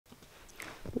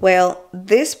Well,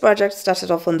 this project started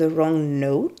off on the wrong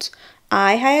note.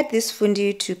 I hired this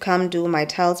fundi to come do my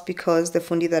tiles because the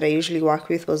fundi that I usually work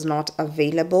with was not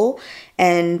available,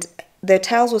 and the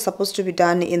tiles were supposed to be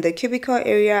done in the cubicle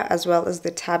area as well as the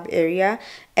tab area.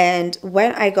 And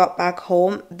when I got back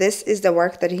home, this is the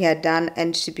work that he had done,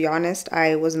 and to be honest,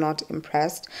 I was not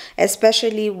impressed,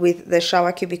 especially with the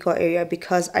shower cubicle area,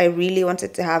 because I really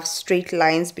wanted to have straight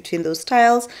lines between those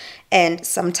tiles, and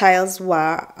some tiles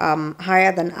were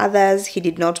higher than others. He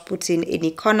did not put in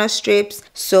any corner strips.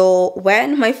 So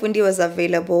when my fundi was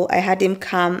available, I had him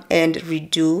come and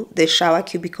redo the shower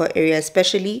cubicle area,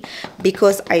 especially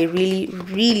because I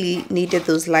really needed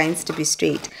those lines to be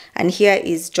straight. And here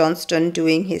is Johnstone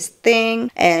doing his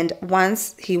thing, and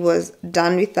once he was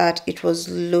done with that, it was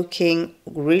looking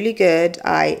really good.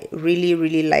 I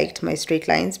really liked my straight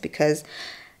lines because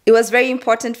it was very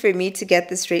important for me to get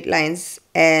the straight lines,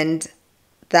 and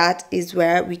that is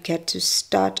where we get to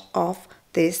start off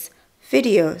this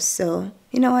video. So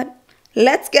you know what,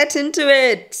 let's get into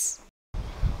it.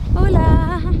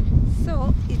 Hola!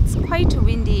 So it's quite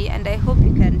windy and I hope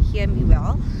you can hear me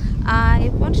well. I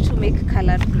want to make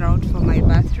colored grout for my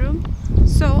bathroom,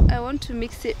 so I want to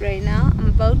mix it right now. I'm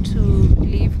about to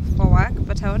leave for work,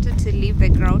 but I wanted to leave the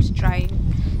grout drying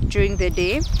during the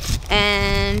day,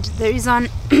 and the reason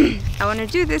I want to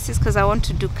do this is because I want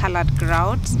to do colored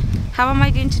grout. How am I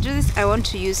going to do this? I want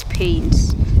to use paint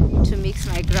to mix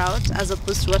my grout as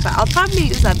opposed to water. I'll probably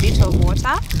use a bit of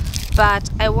water,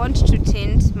 but I want to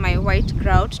tint my white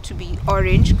grout to be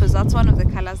orange because that's one of the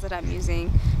colors that I'm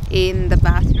using in the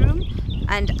bathroom.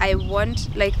 And I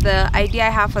want, like, the idea I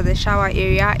have for the shower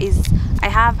area is I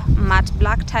have matte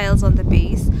black tiles on the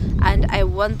base, and I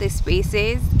want the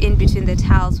spaces in between the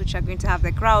tiles which are going to have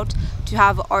the grout to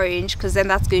have orange, because then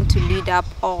that's going to lead up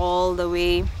all the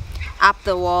way up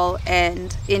the wall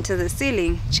and into the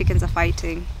ceiling. Chickens are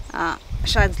fighting.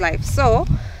 Shad's life. So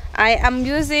I am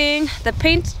using the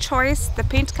paint choice, the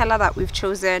paint color that we've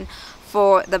chosen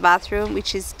for the bathroom,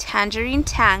 which is Tangerine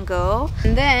Tango.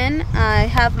 And then I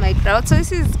have my grout. So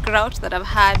this is grout that I've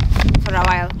had for a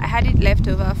while. I had it left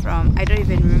over from, I don't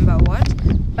even remember what,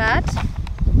 but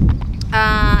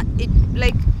it,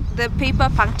 like, the paper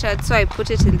punctured, so I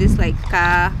put it in this like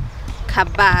a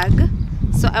bag.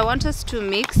 So I want us to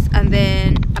mix and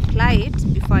then apply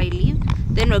it before I leave.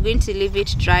 Then we're going to leave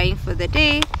it drying for the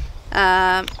day.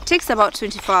 It takes about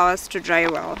 24 hours to dry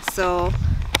well, so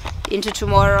into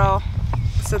tomorrow,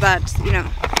 so that, you know,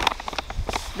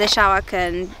 the shower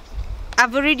can,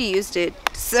 I've already used it,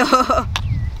 so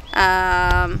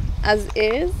as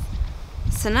is.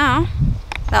 So now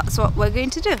that's what we're going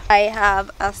to do. I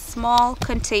have a small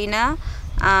container.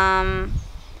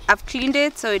 I've cleaned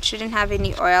it so it shouldn't have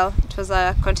any oil. It was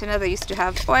a container that used to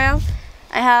have oil.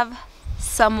 I have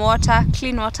some water,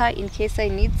 clean water, in case I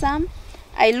need some.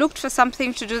 I looked for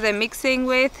something to do the mixing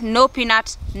with. No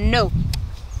peanut, no.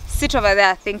 Sit over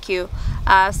there, thank you.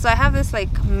 So I have this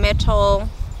like metal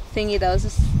thingy that was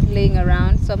just laying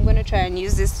around, so I'm going to try and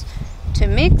use this to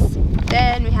mix.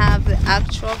 Then we have the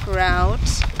actual grout,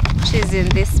 which is in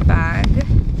this bag.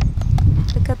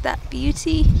 Look at that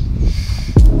beauty.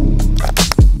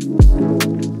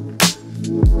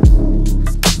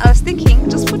 I was thinking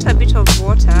just put a bit of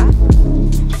water,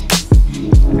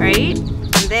 right,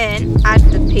 and then add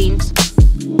the paint.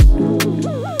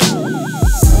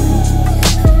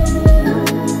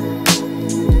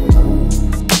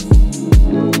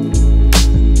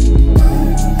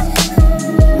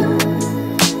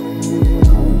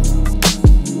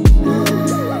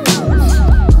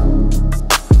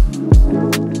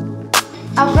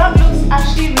 Our grout looks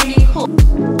actually really cool.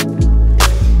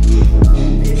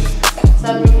 So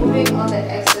I'm removing all the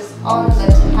excess on the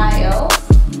tile.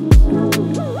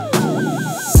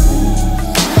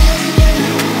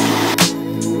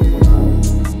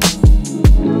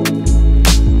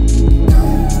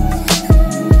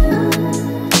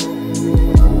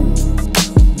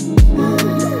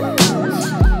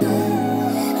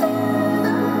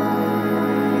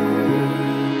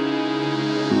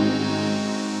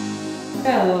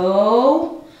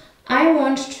 So I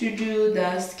want to do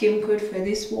the skim coat for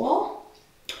this wall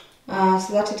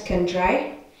so that it can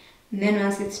dry, and then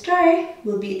once it's dry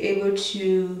we'll be able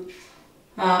to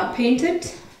paint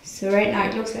it. So right now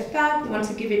it looks like that. We want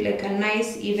to give it like a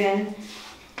nice even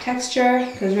texture,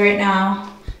 because right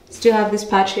now still have these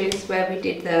patches where we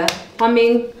did the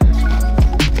plumbing.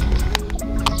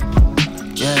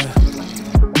 Yeah,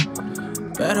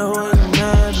 better when you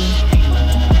mad me.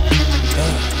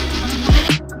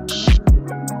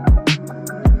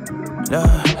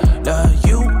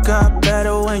 You got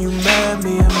better when you met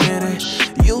me, admit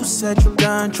it. You said you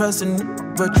done trust in,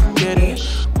 but you get it.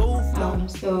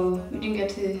 So we didn't get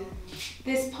to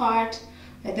this part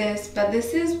like this, but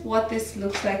this is what this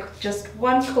looks like. Just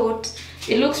one coat.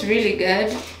 It looks really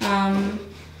good.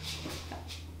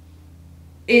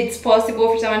 It's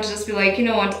possible for someone to just be like, you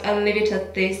know what, I'll leave it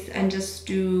at this and just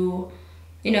do,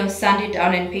 you know, sand it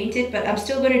down and paint it. But I'm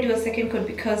still going to do a second coat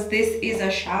because this is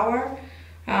a shower.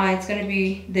 It's going to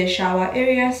be the shower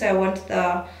area, so I want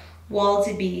the wall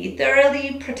to be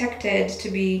thoroughly protected, to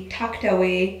be tucked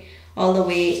away all the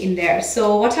way in there.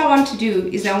 So what I want to do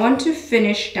is I want to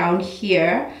finish down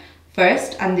here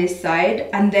first on this side,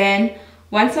 and then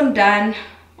once I'm done,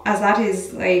 as that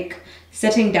is like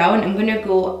setting down, I'm gonna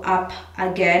go up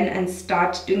again and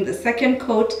start doing the second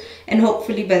coat, and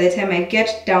hopefully by the time I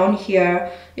get down here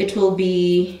it will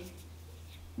be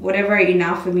whatever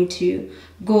enough for me to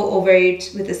go over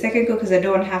it with the second coat, because I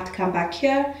don't have to come back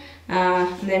here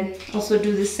and then also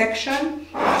do this section.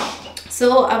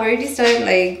 So I've already started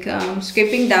like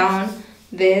scraping down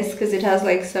this because it has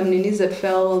like some ninis that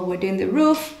fell within the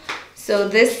roof. So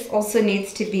this also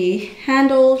needs to be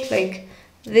handled, like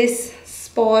this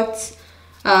spot.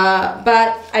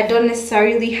 But I don't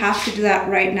necessarily have to do that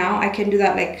right now. I can do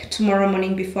that like tomorrow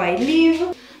morning before I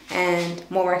leave, and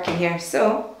more work in here.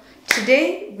 So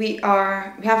today we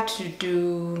have to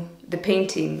do the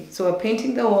painting. So we're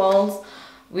painting the walls.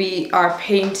 We are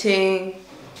painting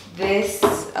this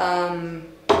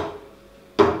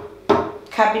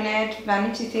cabinet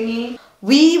vanity thingy.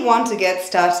 We want to get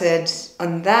started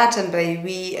on that, and by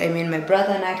we I mean my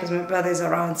brother and I, because my brother is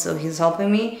around, so he's helping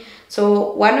me.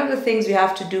 So one of the things we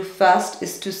have to do first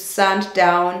is to sand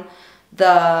down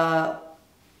the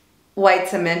white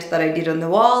cement that I did on the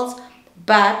walls,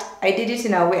 but I did it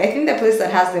in a way, I think the place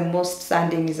that has the most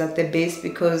sanding is at the base,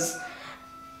 because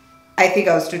I think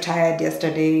I was too tired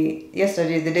yesterday,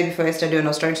 the day before yesterday, when I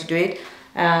was trying to do it.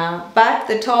 But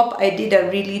the top, I did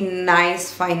a really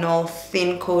nice final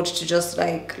thin coat to just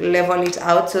like level it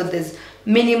out, so there's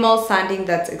minimal sanding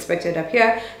that's expected up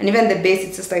here, and even the base,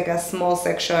 it's just like a small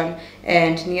section,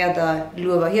 and near the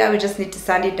glue over here we just need to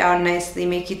sand it down nicely,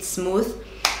 make it smooth,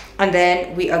 and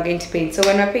then we are going to paint. So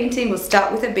when we're painting, we'll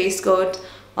start with a base coat,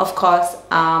 of course,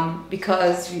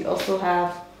 because we also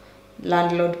have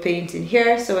landlord paint in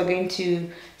here, so we're going to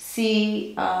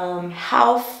see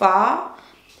how far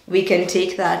we can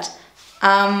take that.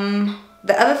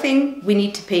 The other thing, we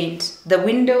need to paint the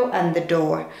window and the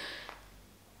door.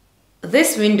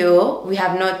 This window, we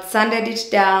have not sanded it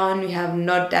down, we have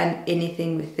not done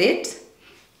anything with it,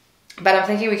 but I'm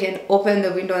thinking we can open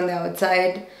the window on the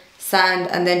outside, sand,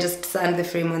 and then just sand the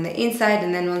frame on the inside,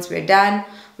 and then once we're done,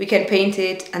 we can paint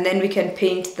it, and then we can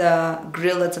paint the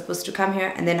grill that's supposed to come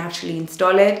here and then actually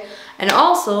install it. And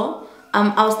also,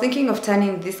 I was thinking of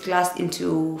turning this glass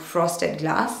into frosted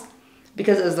glass,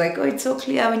 because I was like, oh, it's so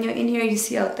clear when you're in here, you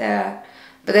see out there,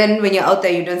 but then when you're out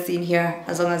there, you don't see in here,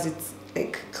 as long as it's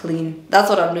like clean. That's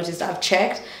what I've noticed. I've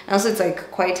checked, and also it's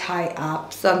like quite high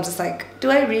up, so I'm just like, do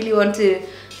I really want to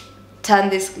turn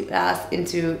this glass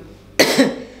into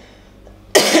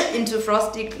into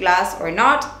frosted glass or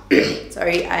not?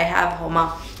 Sorry, I have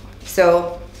homa.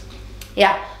 So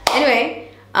yeah, anyway,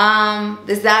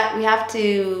 there's that. We have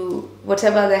to,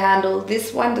 whatever the handle,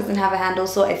 this one doesn't have a handle,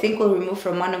 so I think we'll remove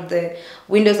from one of the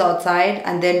windows outside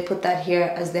and then put that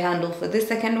here as the handle for this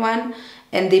second one.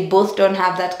 And they both don't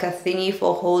have that thingy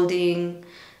for holding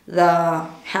the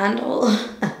handle.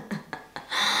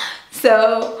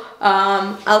 So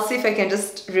I'll see if I can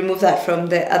just remove that from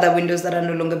the other windows that are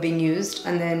no longer being used,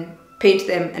 and then paint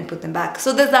them and put them back.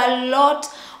 So there's a lot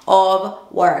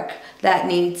of work that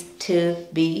needs to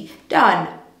be done,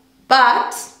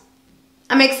 but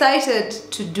I'm excited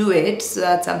to do it, so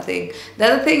that's something. The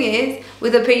other thing is,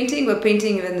 with the painting, we're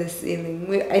painting even the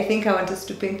ceiling. I think I want us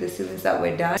to paint the ceilings that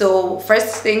we're done. So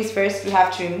first things first, we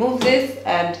have to remove this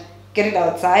and get it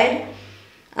outside.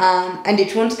 And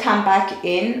it won't come back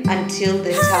in until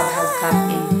the tub has come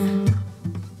in.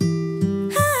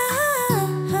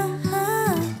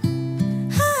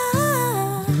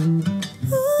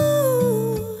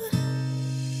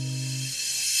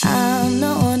 I'm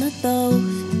not one of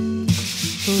those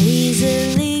who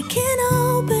easily can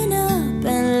open up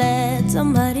and let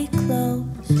somebody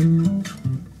close.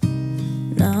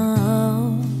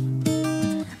 No,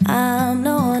 I'm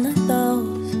not one of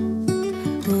those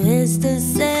who is the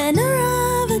center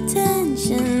of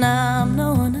attention. I'm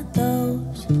not one of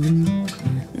those.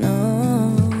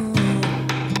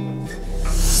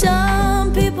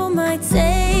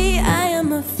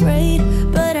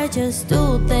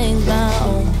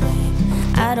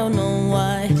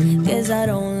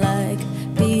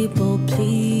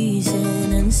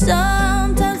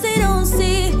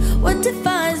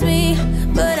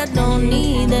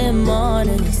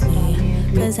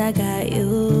 'cause I got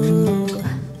you.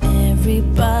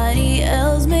 Everybody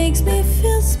else makes me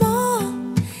feel small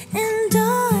and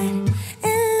done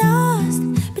and lost,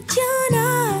 but you're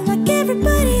not like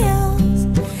everybody else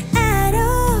at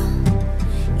all.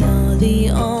 You're the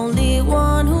only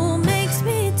one who makes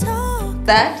me talk.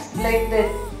 That's like the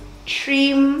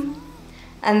trim,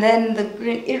 and then the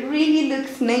green. It really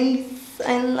looks nice.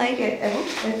 I like it. Oh,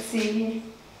 let's see.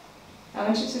 I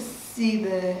want you to see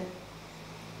the.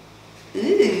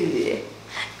 Ooh.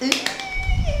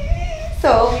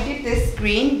 So we did this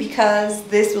green because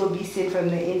this will be seen from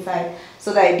the inside.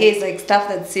 So the idea is like stuff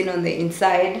that's seen on the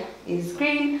inside is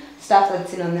green, stuff that's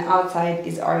seen on the outside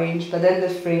is orange, but then the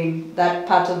frame, that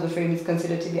part of the frame is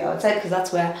considered to be outside because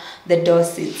that's where the door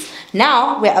sits.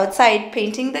 Now we're outside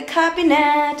painting the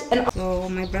cabinet. And so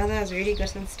my brother has already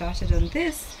gotten started on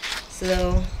this.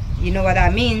 So you know what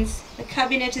that means. The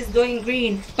cabinet is going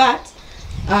green, but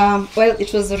well,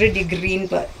 it was already green,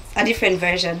 but a different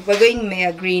version. We're going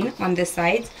mare green on the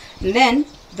sides, and then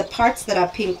the parts that are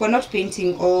pink, we're not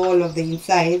painting all of the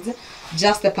insides,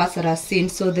 just the parts that are seen.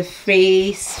 So the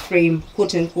face frame,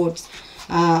 quote unquote,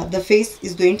 the face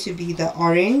is going to be the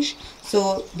orange.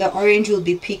 So the orange will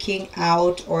be picking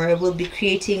out, or will be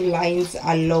creating lines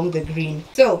along the green.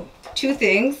 So two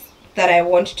things that I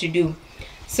want to do.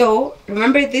 So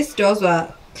remember, these doors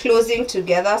were closing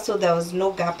together, so there was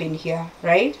no gap in here,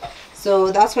 right?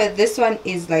 So that's why this one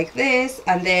is like this,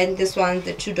 and then this one,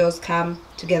 the two doors come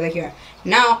together here.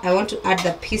 Now I want to add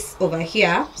the piece over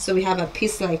here. So we have a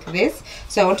piece like this,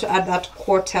 so I want to add that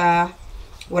quarter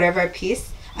whatever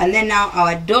piece, and then now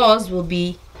our doors will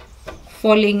be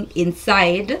falling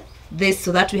inside this,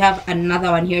 so that we have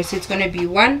another one here. So it's going to be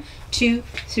 1 2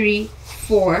 3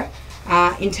 4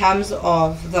 in terms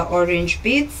of the orange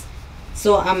beads.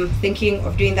 So I'm thinking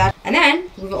of doing that. And then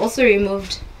we've also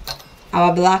removed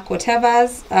our black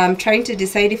whatevers. I'm trying to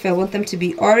decide if I want them to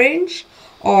be orange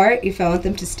or if I want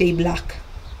them to stay black.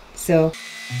 So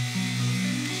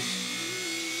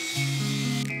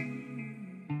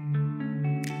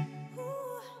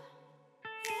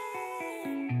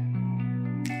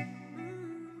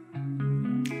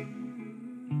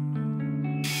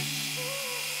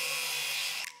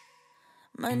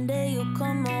Monday you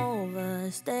come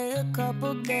over, stay a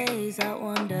couple days. I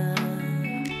wonder,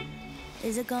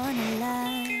 is it gonna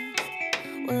last?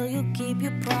 Will you keep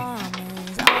your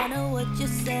promise? Honor what you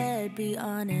said, be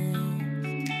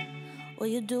honest. Will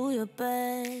you do your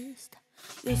best?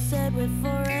 You said with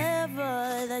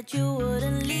forever that you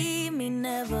wouldn't leave me,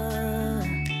 never.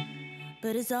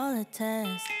 But it's all a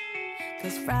test,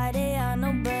 'cause Friday I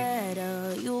know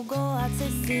better. You go out, say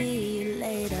see you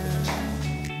later.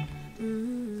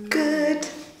 good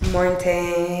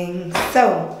morning.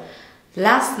 So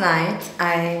last night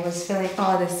I was feeling,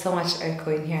 oh, there's so much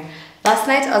echo in here. Last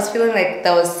night I was feeling like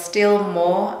there was still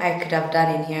more I could have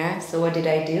done in here. So what did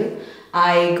I do?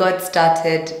 I got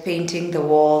started painting the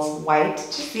walls white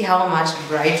to see how much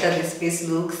brighter this space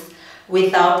looks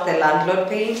without the landlord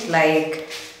paint. Like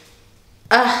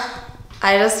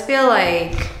I just feel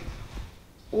like,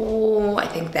 oh, I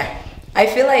think that I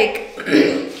feel like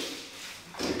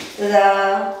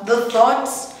the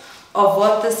thoughts of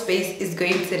what the space is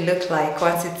going to look like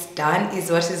once it's done is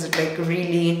what is like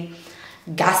really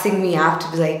gassing me up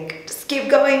to be like, just keep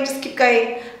going, just keep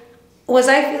going. Was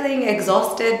I feeling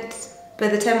exhausted by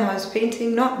the time I was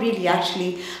painting? Not really,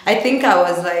 actually. I think I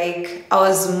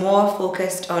was more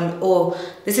focused on, oh,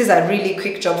 this is a really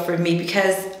quick job for me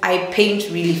because I paint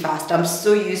really fast. I'm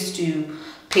so used to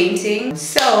painting.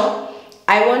 So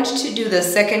I want to do the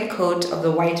second coat of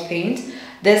the white paint.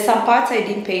 There's some parts I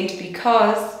didn't paint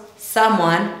because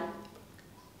someone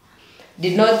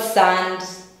did not sand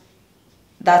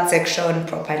that section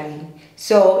properly.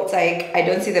 So it's like, I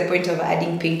don't see the point of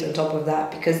adding paint on top of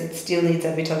that because it still needs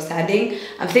a bit of sanding.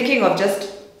 I'm thinking of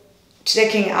just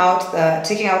taking out the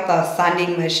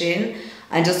sanding machine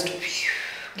and just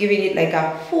giving it like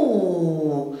a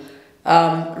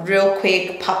real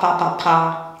quick pa pa pa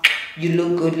pa. You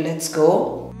look good, let's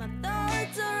go.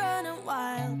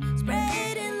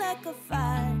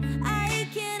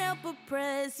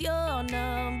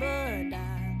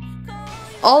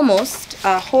 Almost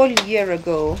a whole year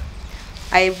ago,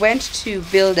 I went to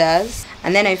Builders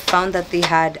and then I found that they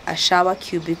had a shower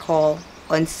cubicle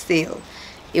on sale.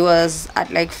 It was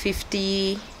at like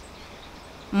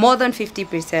more than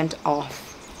 50%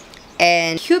 off.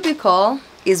 And cubicle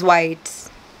is white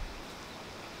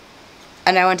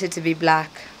and I want it to be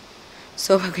black.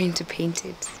 So we're going to paint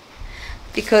it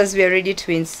because we are ready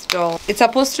to install. It's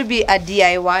supposed to be a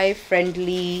DIY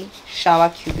friendly shower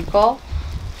cubicle.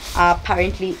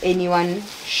 Apparently anyone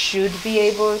should be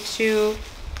able to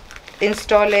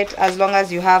install it as long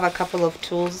as you have a couple of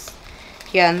tools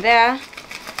here and there.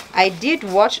 I did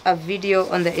watch a video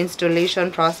on the installation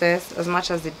process, as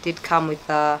much as it did come with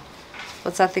a,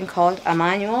 what's that thing called, a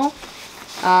manual.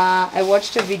 I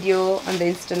watched a video on the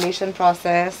installation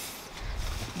process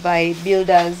by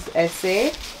Builder's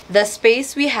Essay. The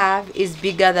space we have is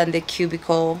bigger than the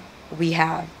cubicle we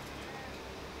have,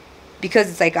 because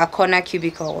it's like a corner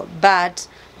cubicle, but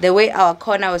the way our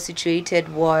corner was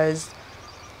situated was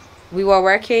we were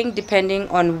working depending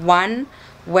on one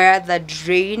where the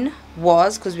drain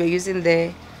was, because we're using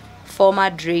the former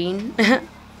drain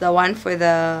the one for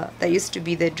that used to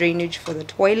be the drainage for the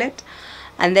toilet,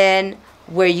 and then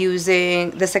we're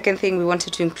using the second thing, we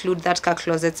wanted to include that car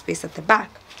closet space at the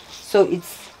back, so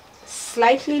it's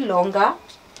slightly longer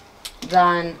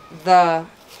than the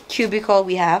cubicle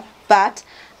we have, but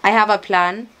I have a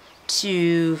plan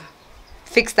to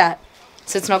fix that,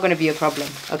 so it's not going to be a problem.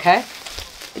 Okay,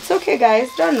 it's okay guys,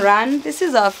 don't run, this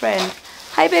is our friend.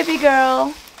 Hi baby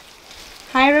girl.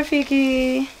 Hi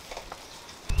Rafiki.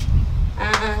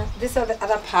 These are the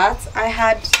other parts. I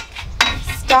had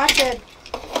started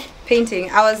painting.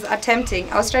 I was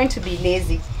trying to be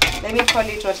lazy. Let me call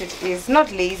it what it is.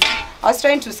 Not lazy, I was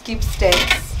trying to skip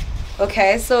steps.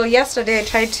 Okay, so yesterday I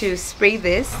tried to spray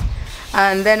this,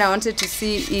 and then I wanted to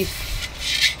see if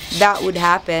that would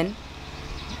happen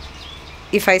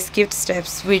if I skipped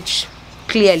steps, which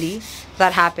clearly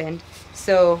that happened.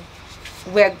 So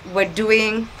we're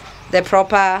doing the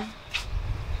proper,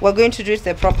 we're going to do it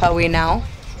the proper way now.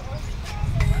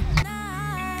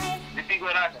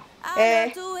 I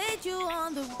love to hit you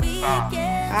on the weekends.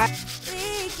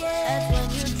 That's when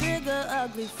you trigger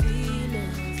ugly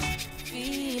feelings.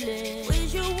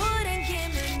 Wish you wouldn't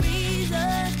give me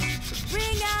reason to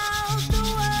bring out the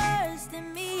worst in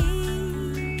me.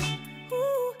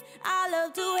 Ooh, I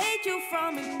love to hate you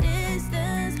from a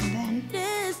distance.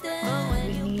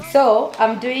 So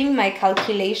I'm doing my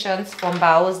calculations for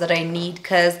bows that I need,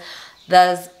 because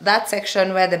there's that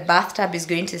section where the bathtub is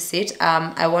going to sit.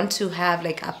 I want to have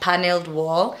like a paneled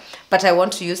wall, but I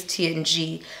want to use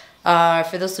TNG.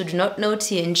 For those who do not know,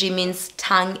 TNG means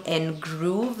tongue and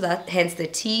groove, that hence the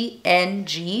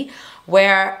TNG,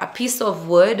 where a piece of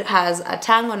wood has a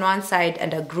tongue on one side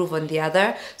and a groove on the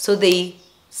other, so they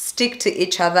stick to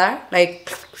each other,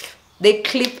 like they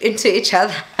clip into each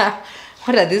other.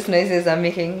 What are these noises I'm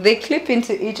making? They clip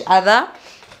into each other,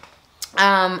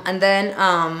 and then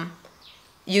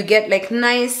you get like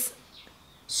nice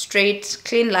straight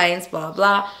clean lines, blah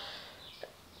blah.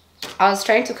 I was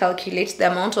trying to calculate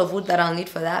the amount of wood that I'll need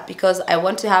for that, because I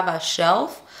want to have a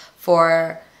shelf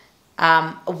for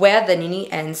where the nini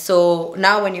ends. So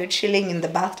now when you're chilling in the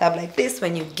bathtub like this,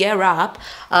 when you gear up,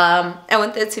 I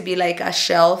want there to be like a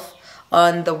shelf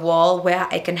on the wall where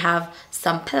I can have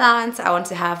some plants. I want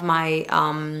to have my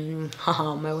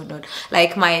my whatnot,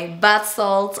 like my bath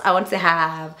salts. I want to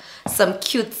have some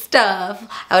cute stuff.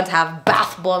 I want to have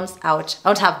bath bombs. Ouch! I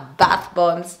want to have bath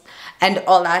bombs and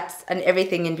all that and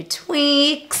everything in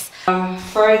between.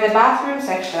 For the bathroom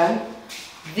section,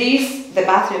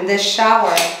 the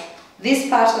shower, this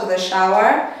part of the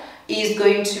shower is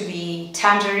going to be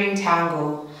tangerine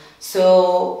tango.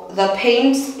 So the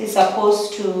paint is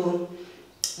supposed to,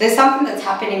 there's something that's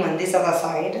happening on this other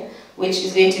side, which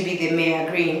is going to be the Maya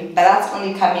green, but that's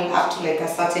only coming up to like a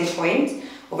certain point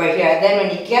over here. Then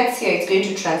when it gets here, it's going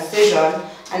to transition,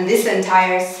 and this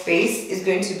entire space is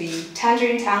going to be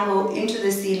tangerine tango into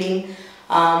the ceiling.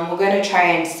 We're going to try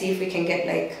and see if we can get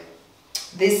like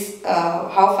this,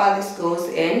 how far this goes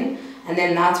in, and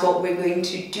then that's what we're going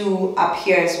to do up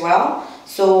here as well.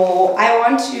 So I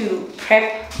want to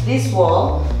prep this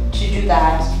wall to do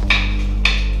that.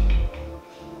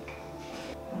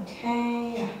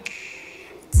 Okay.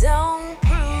 Don't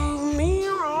prove me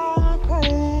wrong,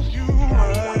 prove you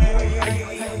right.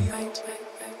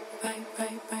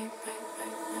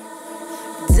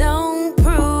 Don't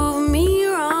prove me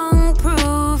wrong,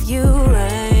 prove you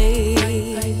right.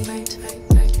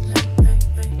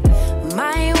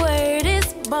 My word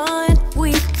is bond,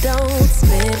 we don't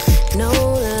spit no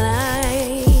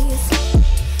lies.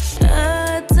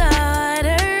 A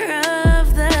daughter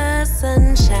of the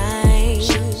sunshine,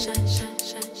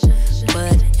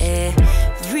 but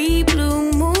every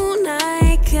blue moon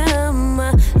I come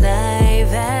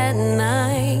alive at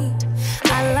night.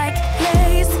 I like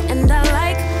lace and I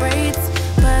like braids,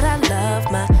 but I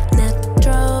love my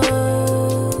natural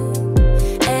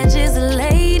edges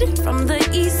laid from the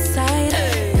east side,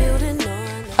 building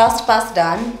on. First pass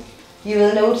done. You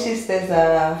will notice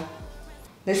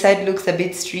this side looks a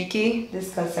bit streaky,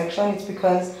 this section. It's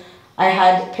because I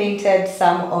had painted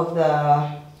some of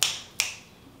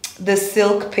the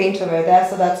silk paint over there,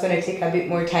 so that's going to take a bit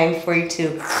more time for it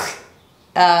to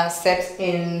set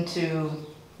into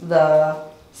the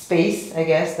space, I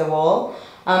guess, the wall.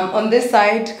 On this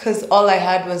side, because all I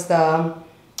had was the,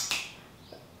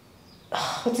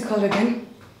 what's it called again?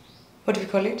 What do we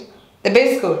call it? The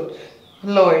base coat.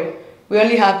 Lord, we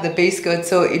only have the base coat,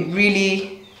 so it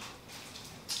really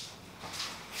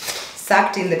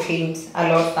sucked in the paint a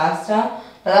lot faster.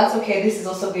 But that's okay, this is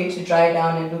also going to dry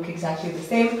down and look exactly the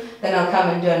same. Then I'll come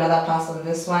and do another pass on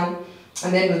this one.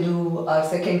 And then we'll do a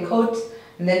second coat.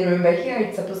 And then remember here,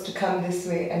 it's supposed to come this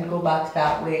way and go back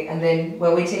that way. And then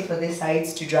we're waiting for these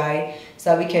sides to dry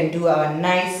so we can do our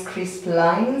nice crisp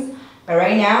lines. But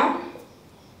right now,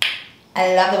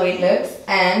 I love the way it looks.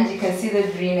 And you can see the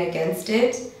green against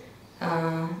it.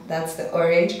 That's the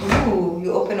orange. Ooh,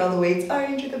 you open all the way, it's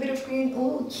orange with a bit of green.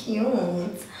 Ooh,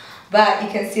 cute. But you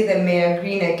can see the mere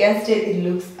green against it. It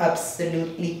looks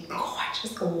absolutely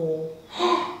gorgeous.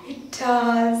 Oh, it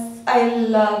does. I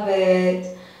love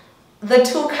it. The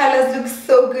two colors look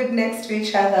so good next to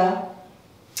each other.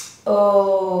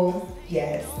 Oh,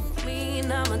 yes.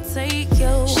 I'ma take you.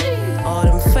 All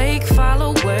them fake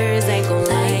followers ain't gon'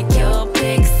 like your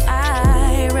pics.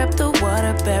 I rep the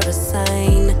water-bearer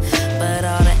sign, but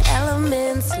all the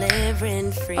elements live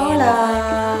rent free.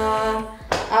 Hola.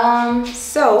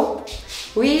 So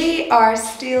we are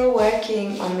still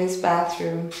working on this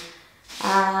bathroom.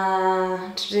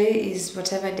 Today is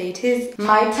whatever day it is.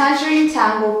 My Tangerine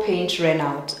Tango paint ran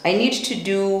out. I need to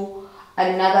do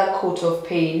another coat of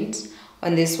paint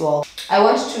on this wall. I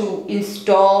want to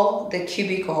install the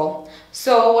cubicle.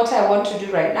 So what I want to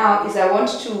do right now is I want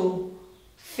to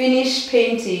finish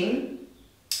painting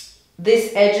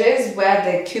these edges where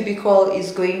the cubicle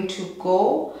is going to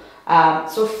go.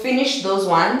 So finish those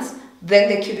ones, then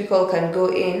the cubicle can go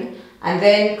in, and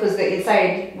then because the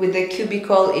inside with the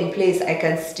cubicle in place, I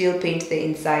can still paint the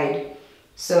inside.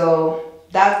 So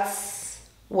that's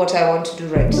what I want to do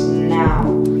right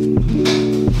now.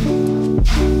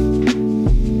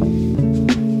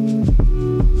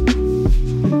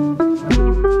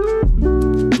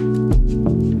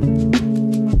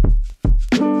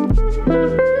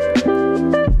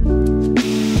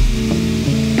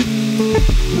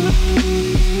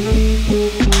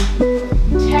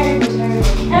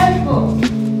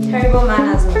 Terrible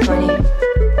manners, Muthoni.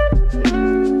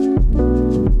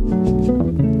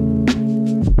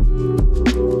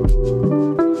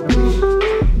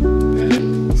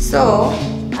 So,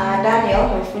 Daniel,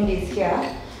 my fundi, is here.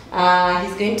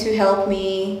 He's going to help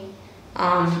me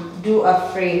do a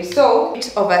frame. So,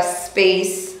 of a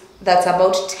space that's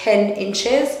about 10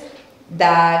 inches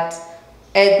that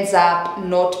ends up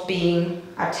not being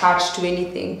attached to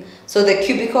anything. So the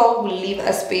cubicle will leave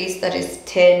a space that is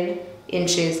 10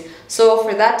 inches. So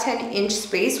for that 10-inch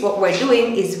space, what we're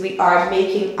doing is we are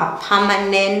making a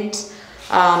permanent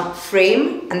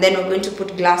frame, and then we're going to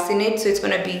put glass in it. So it's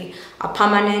going to be a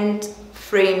permanent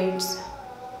framed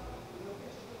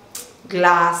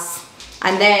glass.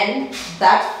 And then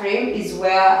that frame is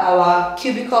where our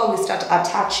cubicle will start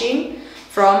attaching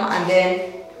from and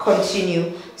then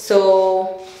continue.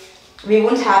 So we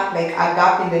won't have like a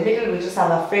gap in the middle, we'll just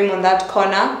have a frame on that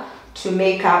corner to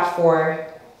make up for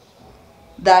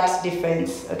that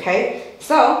difference. Okay,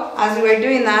 so as we were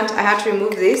doing that, I had to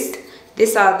remove this.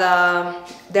 These are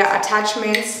the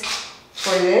attachments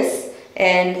for this,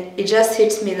 and it just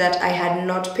hits me that I had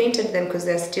not painted them because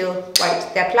they're still white.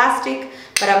 They're plastic,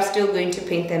 but I'm still going to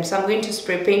paint them. So I'm going to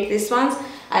spray paint these ones,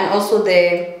 and also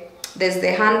there's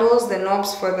the handles, the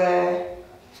knobs for the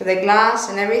glass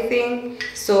and everything.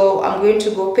 So I'm going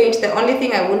to go paint. The only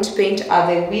thing I won't paint are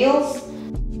the wheels.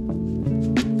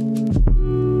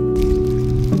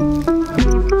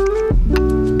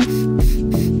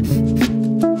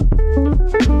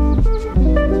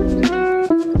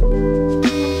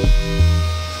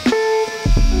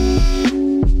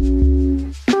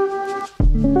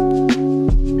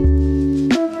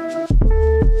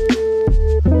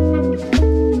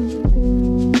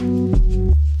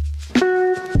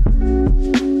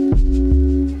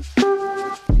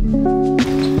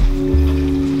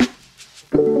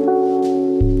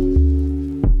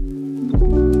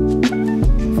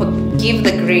 Give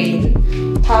the grain.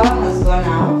 Power has gone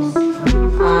out,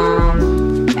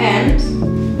 and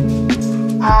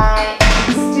I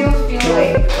still feel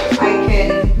like I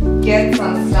can get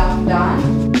some stuff done.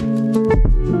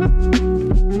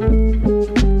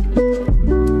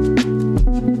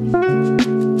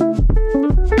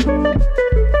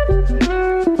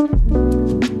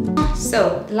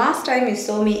 So last time you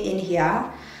saw me in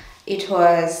here, it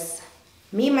was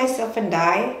me, myself and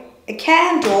I, a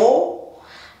candle,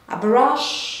 a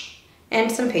brush,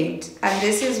 and some paint. And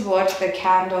this is what the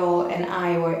candle and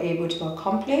I were able to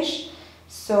accomplish.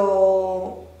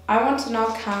 So I want to now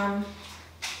come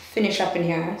finish up in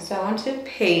here. So I want to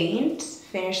paint,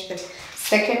 finish the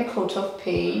second coat of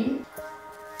paint.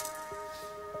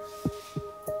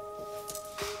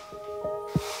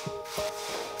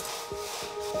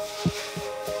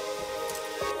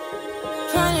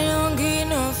 Finally don't get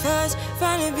no fuss,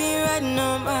 finally be riding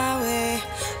on my way.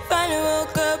 Finally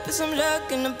woke up with some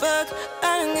luck in the book.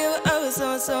 I don't give a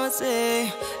what someone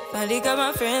say. Finally got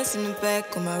my friends in the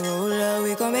back of my roller.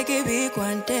 We gon' make it big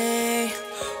one day.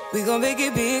 We gon' make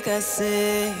it big, I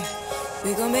say.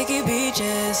 We gon' make it big,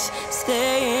 just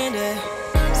stay in there.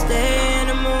 Stay in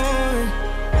the moment.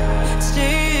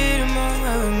 Stay in the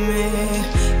moment with me.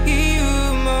 Give you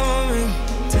a moment.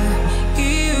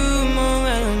 Give you a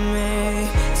moment with me.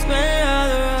 Smell all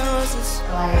the roses.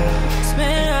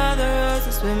 Smell all the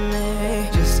roses with me.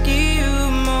 Just give you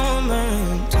a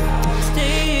moment.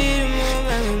 Stay in the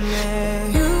moment with me.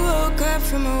 You woke up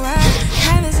from a while.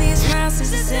 Haven't seen a smile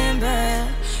since December.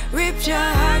 Ripped your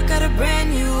heart, got a brand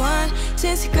new one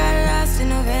since you got lost in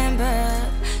November.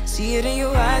 See it in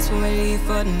your eyes when we leave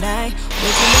for the night.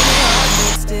 Waking in the heart,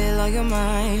 but still on your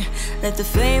mind. Let the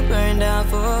flame burn down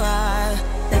for a while.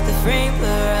 Let the flame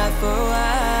blur out for a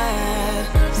while.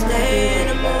 Stay in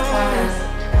the moment.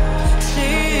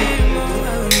 Stay in the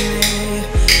moment with me.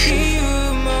 Give you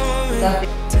a moment. Give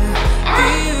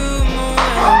you a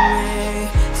moment with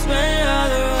me. Smell all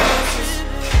the roses.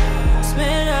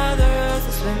 Smell all the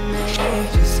roses with me.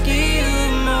 Just give you a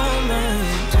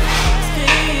moment.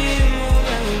 Stay in the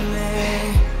moment with me.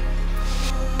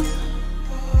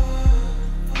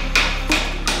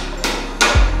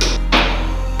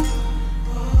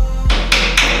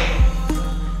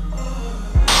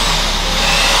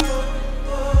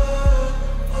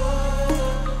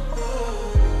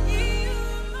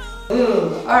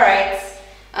 All right.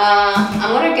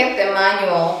 I'm gonna get the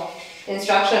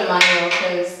instruction manual,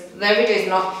 because the video is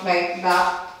not like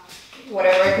that,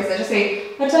 whatever, because I just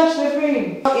say attach the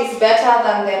frame. It's better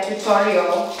than the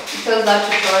tutorial, because that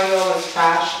tutorial was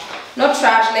trash. Not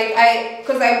trash, like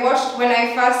because I watched when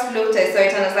I first looked at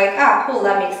it and I was like, ah, cool,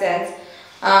 that makes sense.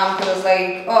 Because I was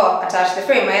like, oh, attach the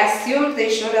frame. I assumed they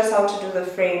showed us how to do the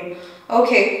frame.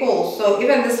 Okay, cool. So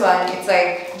even this one, it's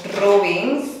like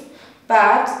drawings,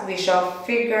 but we shall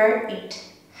figure it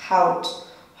out.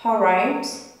 All right.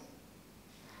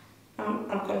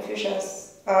 I'm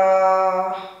Confucius.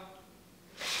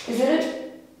 Is it?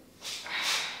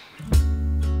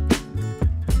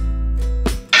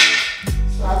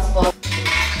 So that's what.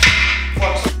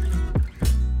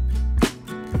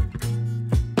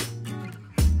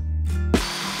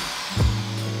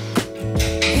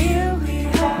 Here we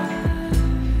are.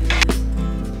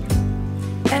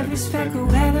 Every speck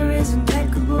of weather is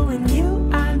impeccable when you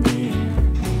are near.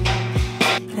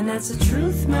 And that's the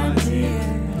truth, my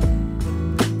dear.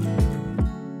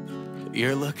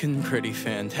 You're looking pretty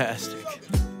fantastic.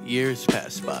 Years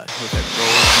pass by with that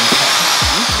golden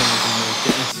path. You can't even make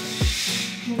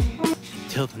innocent.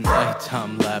 Till the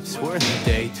nighttime lapse, we're in the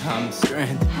daytime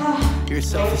strand. Your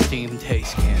self-esteem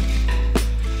tastes candy.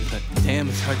 But damn,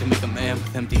 it's hard to make a man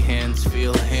with empty hands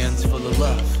feel hands full of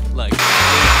love. Like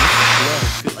blood,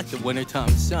 feel like the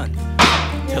wintertime sun.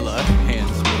 Till our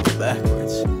hands move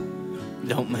backwards.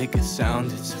 Don't make a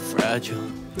sound, it's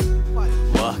fragile.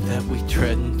 Walk that we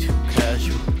treadin' too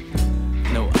casual.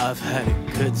 No, I've had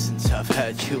it good since I've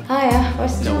had you. No,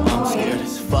 I'm scared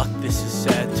as fuck, this is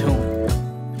sad too.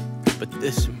 But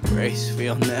this embrace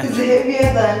feel natural.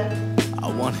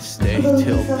 I wanna stay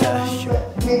till past you.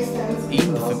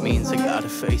 Even if it means I gotta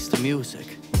face the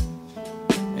music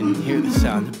and hear the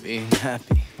sound of being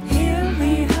happy. Here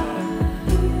we are.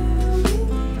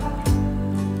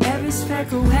 Every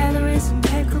speck of weather is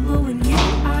impeccable when you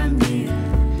are near.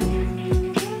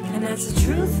 And that's the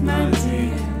truth, my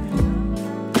dear.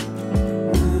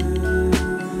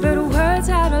 But words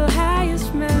are the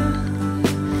highest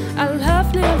mouth. Our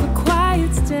love never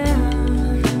quiets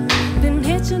down. Been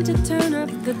itching to turn up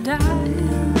the dial,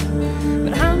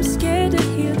 but I'm scared to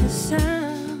hear the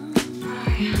sound.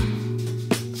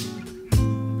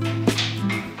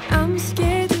 I'm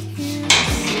scared to hear the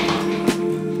sound.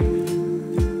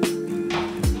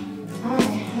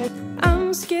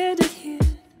 I'm scared to hear.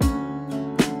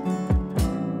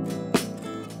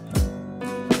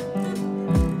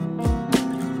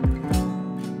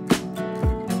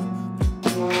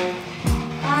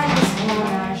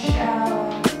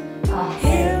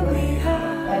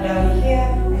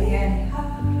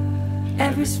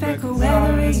 Every speck of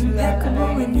weather is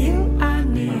impeccable when you are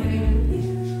near.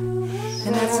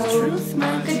 And that's the truth,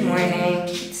 my dear. Good morning,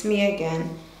 it's me again.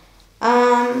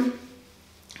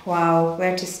 Wow,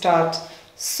 where to start?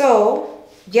 So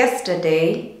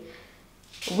yesterday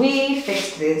we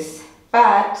fixed this,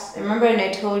 but remember when I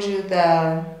told you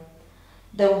the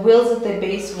wheels at the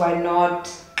base were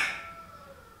not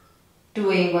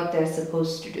doing what they're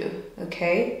supposed to do.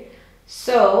 Okay,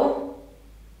 so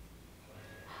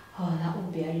that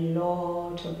would be a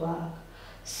lot of work.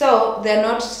 So they're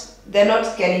not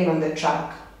getting on the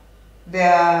track.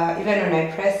 They're, even when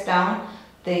I press down,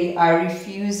 they are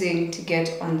refusing to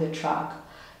get on the track.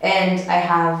 And I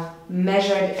have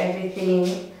measured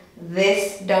everything.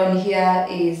 This down here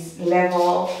is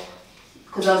level,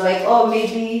 because I was like, oh,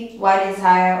 maybe one is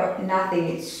higher. Or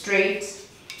nothing, it's straight.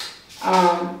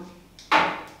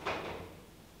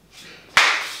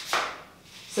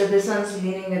 So this one's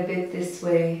leaning a bit this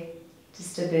way,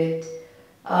 just a bit.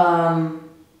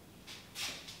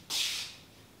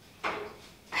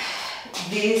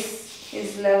 This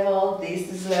is level, this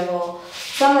is level.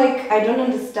 So I'm like, I don't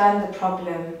understand the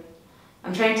problem.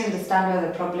 I'm trying to understand where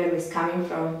the problem is coming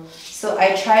from. So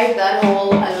I tried that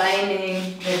whole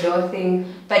aligning the door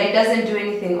thing, but it doesn't do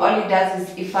anything. All it does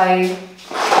is if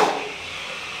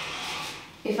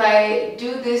I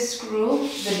do this screw,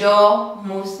 the door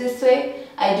moves this way.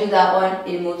 I do that one,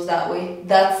 it moves that way.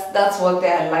 That's what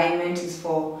the alignment is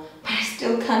for. But I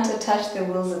still can't attach the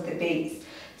wheels at the base.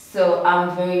 So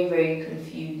I'm very, very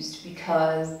confused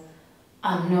because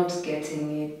I'm not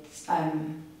getting it. I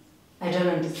don't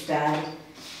understand.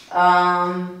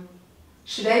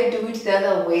 Should I do it the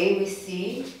other way? We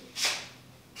see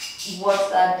what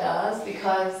that does,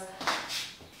 because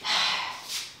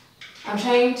I'm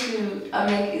trying to, I'm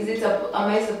like, am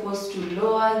I supposed to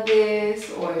lower this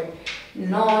or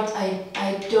not? I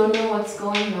don't know what's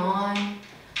going on.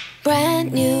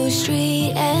 Brand new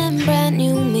street and brand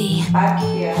new me. Back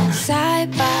here. Side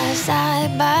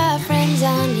by friends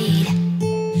I need.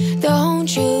 Don't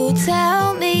you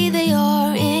tell me that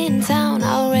you're in town.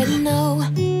 I already know.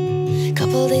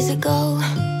 Couple days ago.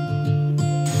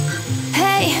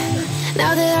 Hey,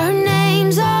 now that our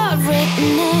names are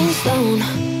written in stone,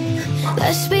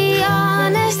 let's be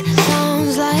honest,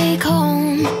 sounds like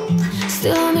home.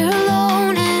 Still I'm here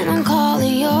alone and I'm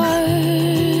calling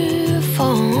your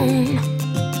phone.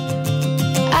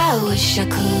 I wish I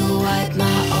could wipe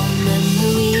my own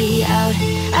memory out.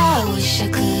 I wish I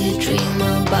could dream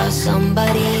about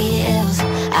somebody else.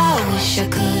 I wish I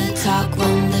could talk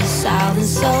when the silence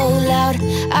so loud.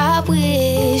 I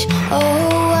wish,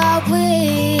 oh I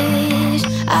wish.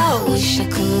 I wish I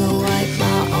could wipe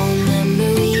my own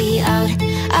memory out.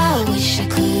 I wish I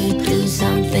could do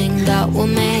something that will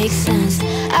make sense.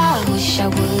 I wish I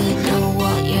would know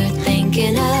what you're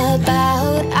thinking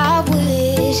about. I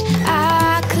wish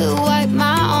I could wipe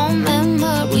my own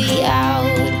memory out.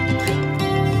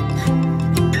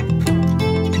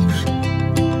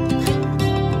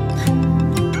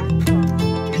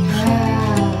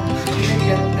 Look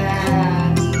at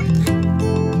that.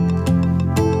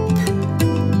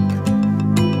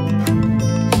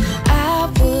 I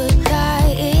would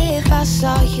die if I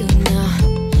saw you now.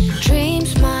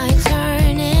 Dreams might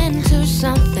turn into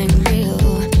something real.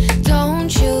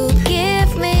 Don't you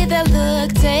give me that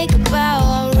look, take a bow.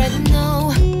 I already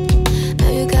know, now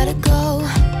you gotta go.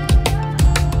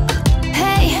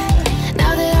 Hey,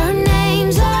 now that our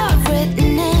names are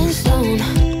written in stone,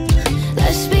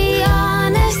 let's be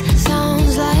honest,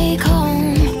 sounds like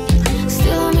home.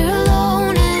 Still I'm here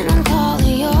alone and I'm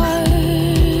calling your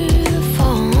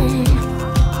phone.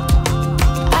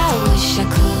 I wish I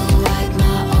could wipe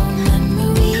my own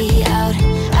memory out.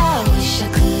 I wish I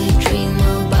could dream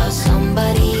about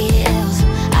somebody else.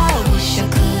 I wish I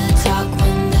could talk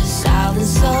when the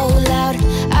silence so loud.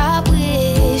 I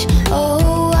wish,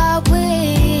 oh I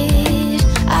wish.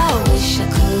 I wish I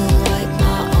could wipe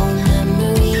my own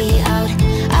memory out.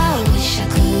 I wish I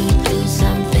could do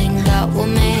something that will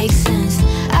make sense.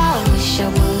 I wish I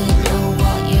would know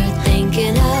what you're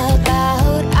thinking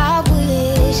about. I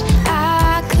wish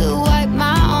I could wipe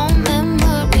my own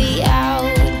memory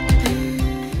out.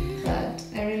 But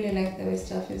I really like the way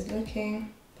stuff is looking.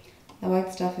 The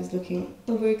white stuff is looking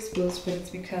overexposed, but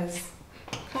it's because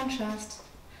contrast.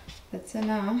 But so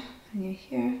now, when you're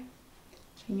here,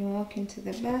 when you walk into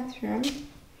the bathroom,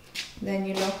 then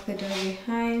you lock the door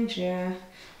behind you.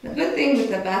 The good thing with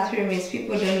the bathroom is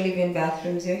people don't live in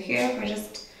bathrooms. You're here for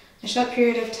just a short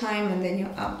period of time and then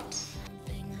you're out.